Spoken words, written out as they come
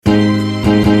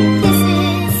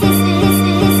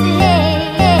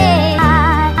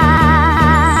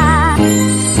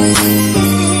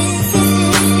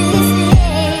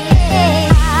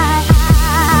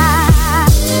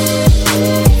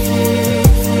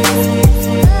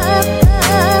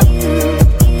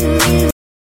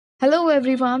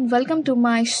everyone. Welcome to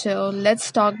my show,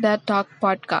 Let's Talk That Talk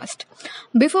podcast.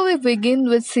 Before we begin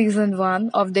with season 1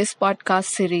 of this podcast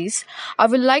series, I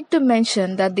would like to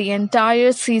mention that the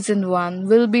entire season 1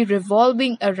 will be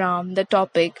revolving around the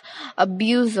topic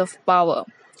abuse of power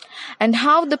and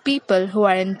how the people who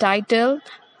are entitled,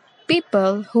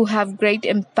 people who have great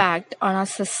impact on our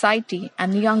society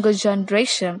and younger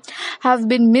generation have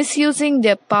been misusing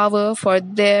their power for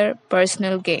their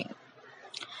personal gain.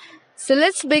 So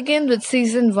let's begin with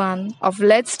season 1 of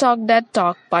Let's Talk That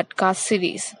Talk podcast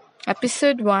series.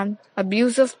 Episode 1,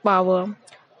 Abuse of Power,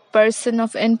 Person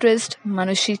of Interest,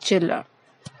 Manushi Chillar.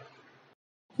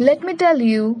 Let me tell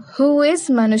you who is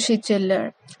Manushi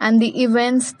Chillar and the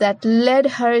events that led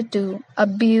her to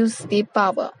abuse the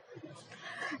power.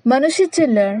 Manushi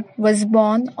Chillar was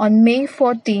born on May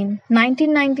 14,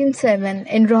 1997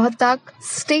 in Rohtak,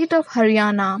 state of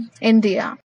Haryana,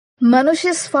 India.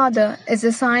 Manushi's father is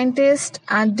a scientist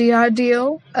at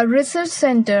DRDO, a research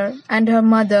center, and her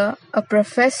mother, a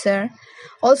professor,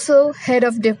 also head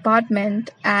of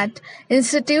department at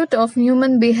Institute of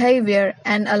Human Behavior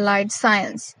and Allied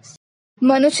Science.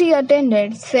 Manushi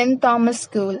attended St. Thomas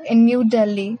School in New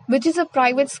Delhi, which is a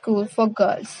private school for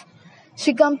girls.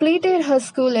 She completed her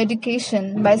school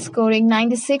education by scoring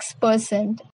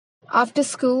 96%. After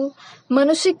school,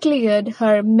 Manushi cleared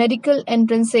her medical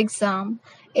entrance exam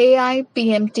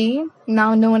AIPMT,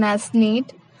 now known as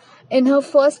NEET, in her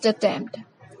first attempt.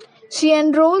 She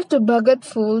enrolled to Bhagat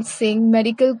Phul Singh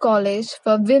Medical College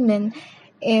for Women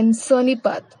in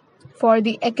Sonipat for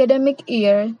the academic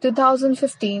year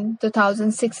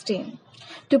 2015-2016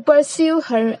 to pursue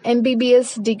her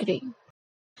MBBS degree.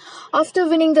 After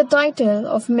winning the title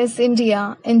of Miss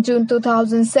India in June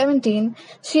 2017,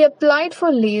 she applied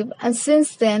for leave and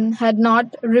since then had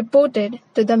not reported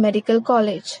to the medical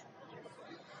college.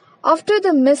 After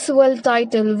the Miss World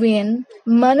title win,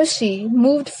 Manushi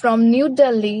moved from New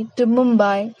Delhi to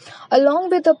Mumbai along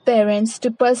with her parents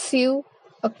to pursue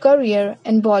a career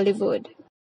in Bollywood.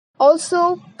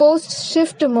 Also,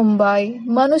 post-shift to Mumbai,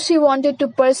 Manushi wanted to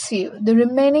pursue the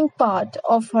remaining part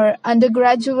of her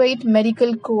undergraduate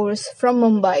medical course from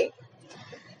Mumbai.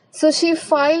 So she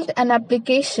filed an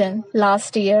application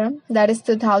last year, that is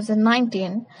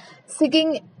 2019,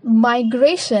 seeking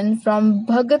migration from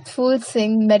Bhagat Phul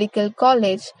Singh Medical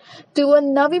College to a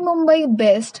Navi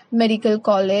Mumbai-based medical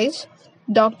college,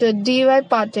 Dr. D.Y.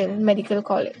 Patil Medical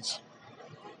College.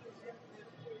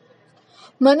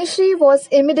 Manushi was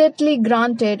immediately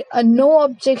granted a no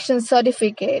objection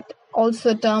certificate,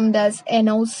 also termed as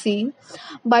NOC,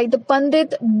 by the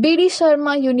Pandit B.D.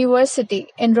 Sharma University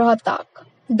in Rohtak.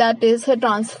 That is, her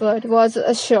transfer was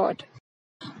assured.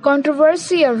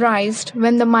 Controversy arose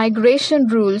when the migration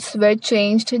rules were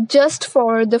changed just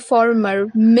for the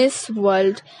former Miss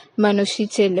World Manushi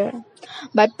Chillar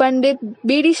by Pandit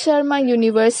B.D. Sharma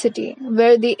University,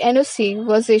 where the NOC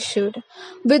was issued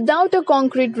without a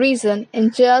concrete reason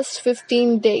in just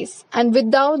 15 days and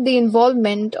without the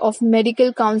involvement of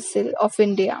Medical Council of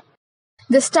India.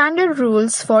 The standard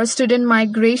rules for student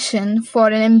migration for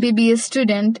an MBBS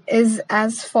student is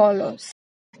as follows.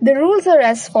 The rules are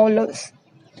as follows.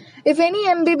 If any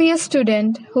MBBS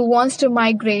student who wants to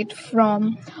migrate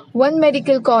from one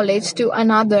medical college to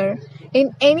another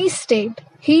in any state,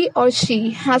 he or she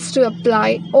has to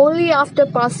apply only after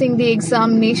passing the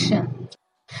examination.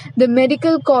 The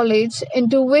medical college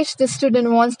into which the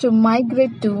student wants to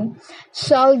migrate to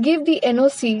shall give the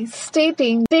NOC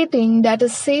stating that a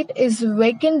seat is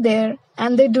vacant there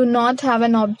and they do not have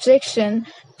an objection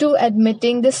to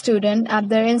admitting the student at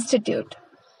their institute.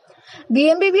 The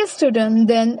MBBS student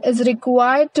then is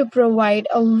required to provide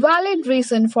a valid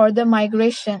reason for the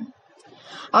migration.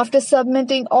 After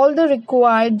submitting all the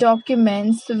required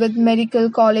documents with medical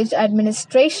college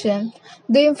administration,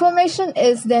 the information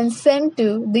is then sent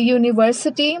to the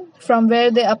university from where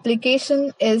the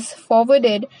application is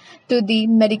forwarded to the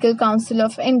Medical Council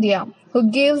of India,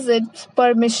 who gives its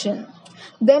permission.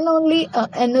 Then only a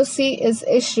NOC is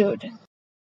issued.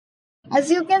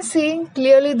 As you can see,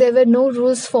 clearly there were no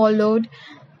rules followed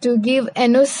to give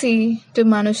NOC to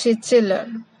Manushi Chillar.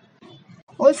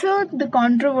 Also, the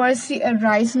controversy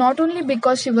arose not only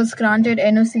because she was granted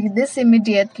NOC this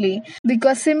immediately,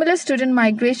 because similar student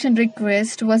migration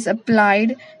request was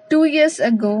applied 2 years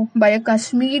ago by a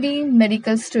Kashmiri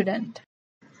medical student.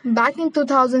 Back in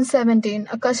 2017,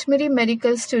 a Kashmiri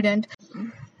medical student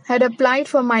had applied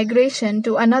for migration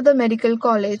to another medical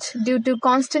college due to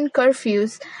constant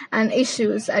curfews and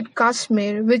issues at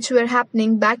Kashmir which were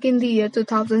happening back in the year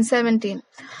 2017.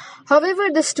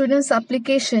 However, the student's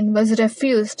application was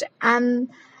refused and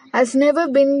has never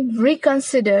been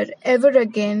reconsidered ever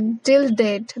again till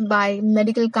date by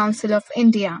Medical Council of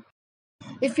India.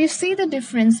 If you see the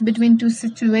difference between two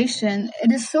situations,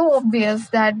 it is so obvious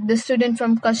that the student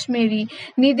from Kashmiri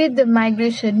needed the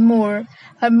migration more.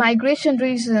 Her migration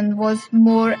reason was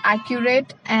more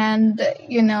accurate and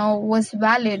was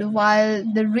valid, while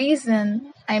the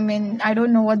reason, I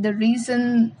don't know what the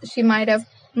reason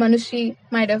Manushi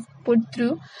might have put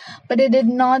through, but it did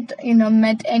not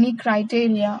met any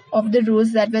criteria of the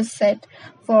rules that were set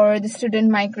for the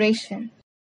student migration.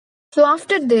 So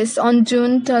after this, on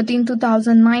June 13,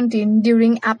 2019,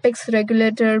 during Apex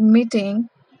regulator meeting,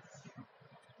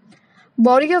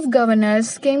 body of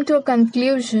governors came to a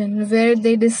conclusion where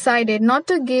they decided not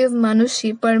to give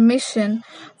Manushi permission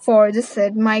for the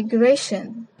said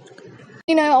migration.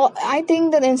 I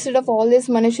think that instead of all this,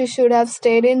 Manushi should have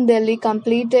stayed in Delhi,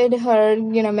 completed her,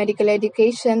 medical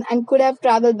education, and could have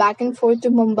traveled back and forth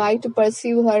to Mumbai to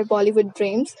pursue her Bollywood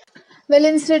dreams. Well,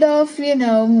 instead of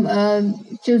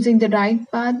choosing the right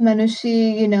path,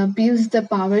 Manushi abused the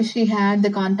power she had, the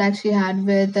contact she had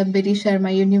with the British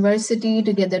Sharma University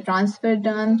to get the transfer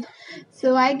done.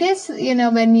 So I guess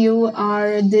when you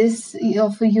are this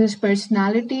of a huge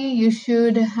personality, you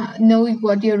should know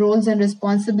what your roles and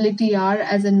responsibility are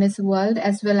as a Miss World,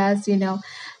 as well as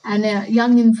and a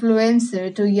young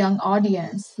influencer to young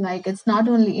audience. Like it's not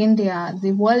only India,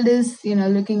 the world is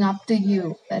looking up to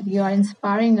you, that you are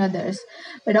inspiring others.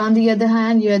 But on the other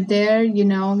hand, you're there,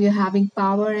 you're having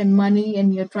power and money,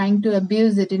 and you're trying to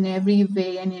abuse it in every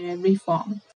way and in every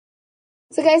form.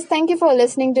 So, guys, thank you for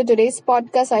listening to today's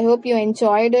podcast. I hope you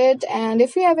enjoyed it. And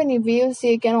if you have any views,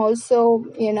 you can also,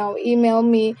 email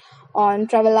me on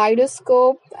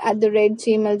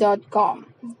travelidoscope@gmail.com.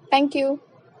 Thank you.